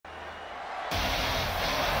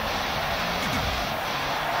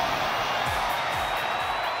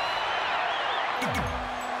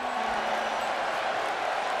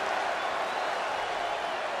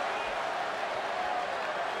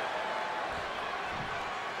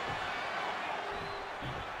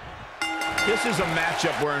This is a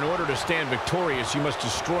matchup where in order to stand victorious, you must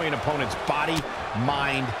destroy an opponent's body,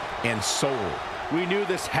 mind, and soul. We knew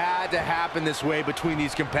this had to happen this way between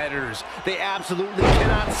these competitors. They absolutely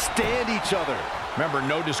cannot stand each other. Remember,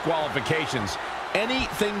 no disqualifications.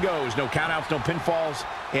 Anything goes. No countouts, no pinfalls,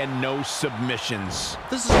 and no submissions.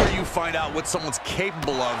 This is where you find out what someone's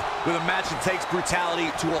capable of with a match that takes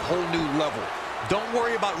brutality to a whole new level. Don't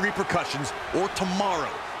worry about repercussions or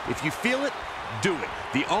tomorrow. If you feel it, do it.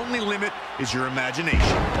 The only limit is your imagination.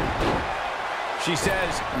 She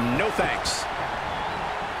says, no thanks.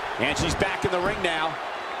 And she's back in the ring now.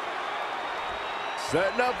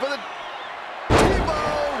 Setting up for the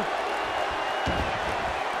T-bone.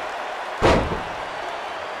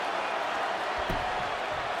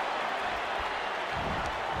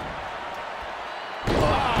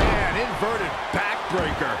 Oh, man, inverted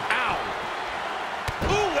backbreaker. Ow.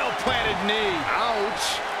 Ooh, well-planted knee.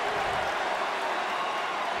 Ouch.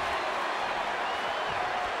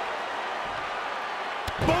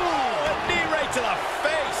 Boom! A knee right to the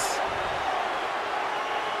face.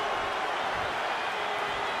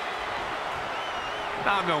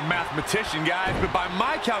 I'm no mathematician, guys, but by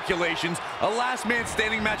my calculations, a last man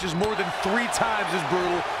standing match is more than 3 times as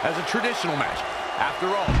brutal as a traditional match. After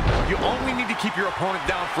all, you only need to keep your opponent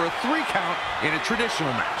down for a 3 count in a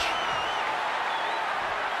traditional match.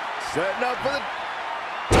 Setting up for the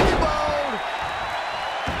T-bone.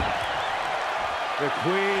 The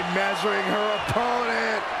Queen measuring her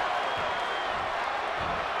opponent.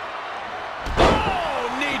 Oh,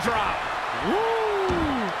 knee drop. Woo!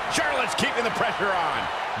 Charlotte's keeping the pressure on.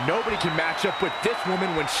 Nobody can match up with this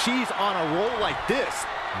woman when she's on a roll like this.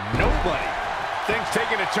 Nobody. Things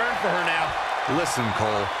taking a turn for her now. Listen,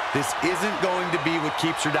 Cole, this isn't going to be what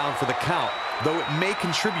keeps her down for the count, though it may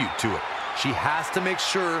contribute to it. She has to make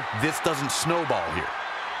sure this doesn't snowball here.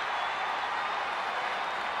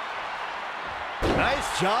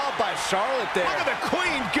 Nice job by Charlotte there. Look at the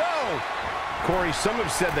Queen go! Corey, some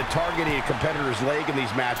have said that targeting a competitor's leg in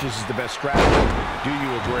these matches is the best strategy. Do you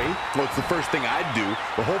agree? Well, it's the first thing I'd do.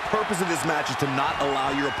 The whole purpose of this match is to not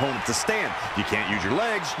allow your opponent to stand. You can't use your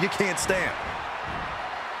legs, you can't stand.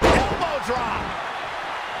 Elbow drop!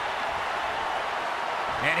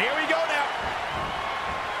 And here we go now.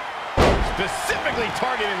 Specifically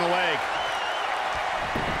targeting the leg.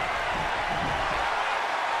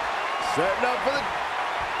 Setting up for the...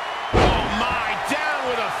 Oh my, down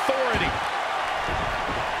with authority.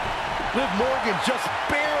 Liv Morgan just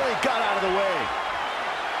barely got out of the way.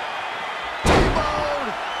 T-bone.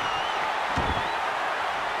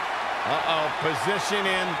 Uh-oh, position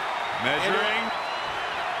in. Measuring.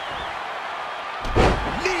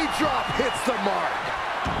 Knee drop hits the mark.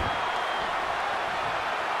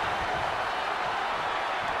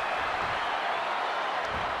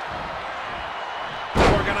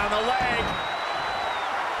 Morgan on the leg.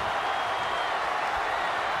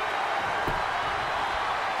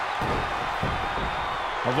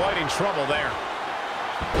 Avoiding trouble there.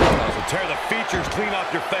 So tear the features clean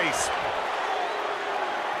off your face.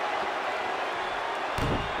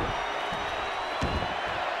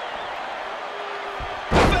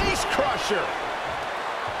 Face crusher.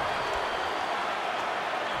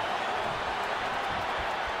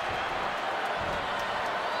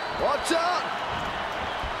 Watch out.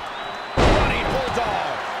 Running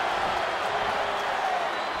bulldog.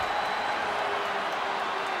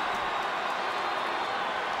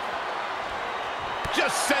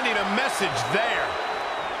 Just sending a message there.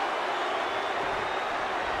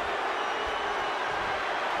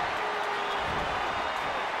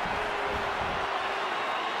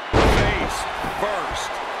 Face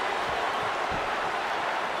first.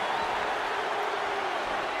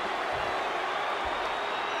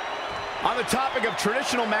 On the topic of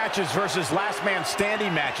traditional matches versus last man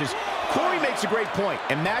standing matches, Corey makes a great point.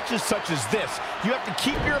 In matches such as this, you have to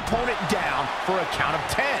keep your opponent down for a count of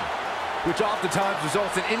 10. Which oftentimes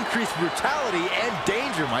results in increased brutality and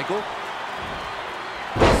danger, Michael.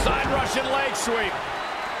 Side Russian leg sweep.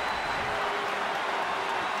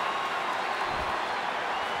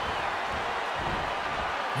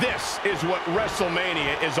 This is what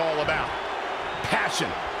WrestleMania is all about.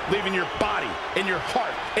 Passion, leaving your body and your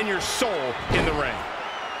heart and your soul in the ring.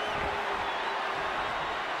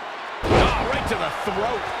 Ah, right to the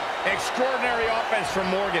throat. Extraordinary offense from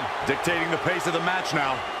Morgan. Dictating the pace of the match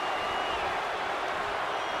now.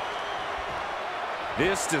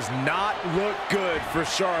 This does not look good for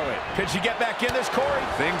Charlotte. Can she get back in this, Corey?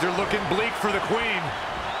 Things are looking bleak for the Queen.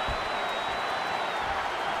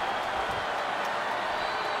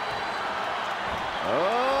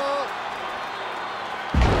 Oh!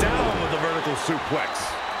 Down with the vertical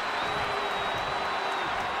suplex.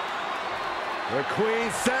 The Queen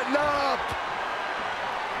setting up.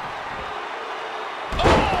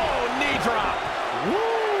 Oh, knee drop.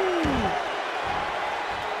 Woo!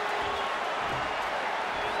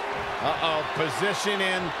 Uh-oh, position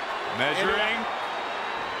in. Measuring.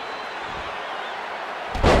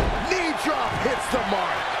 Knee drop hits the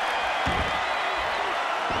mark.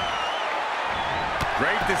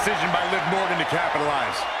 Great decision by Liv Morgan to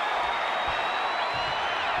capitalize.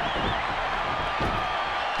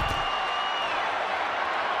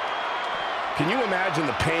 Can you imagine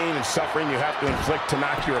the pain and suffering you have to inflict to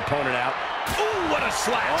knock your opponent out? Ooh, what a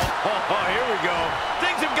slap! Oh, here we go.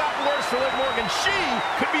 Things have gotten worse for Liv Morgan. She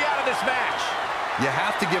could be out of this match. You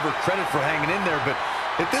have to give her credit for hanging in there, but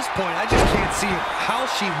at this point, I just can't see how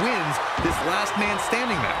she wins this last man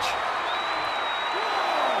standing match.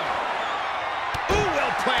 Ooh,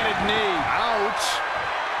 well-planted knee. Ouch.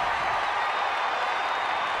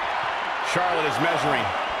 Charlotte is measuring.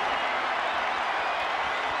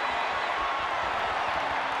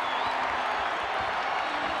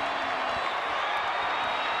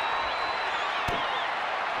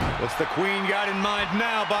 What's the Queen got in mind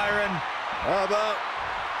now, Byron? How about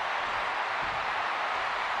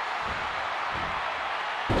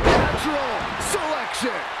natural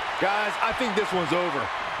selection? Guys, I think this one's over.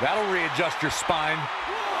 That'll readjust your spine. 1,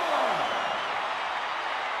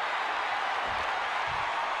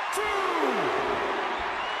 2,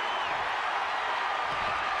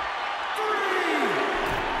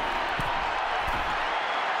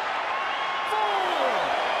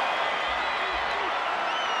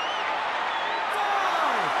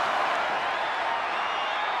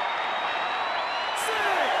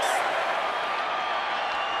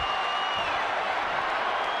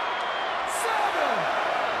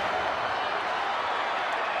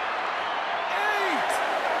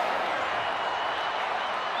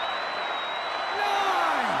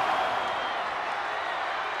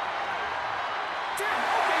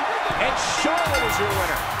 And Charlotte is your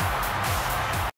winner.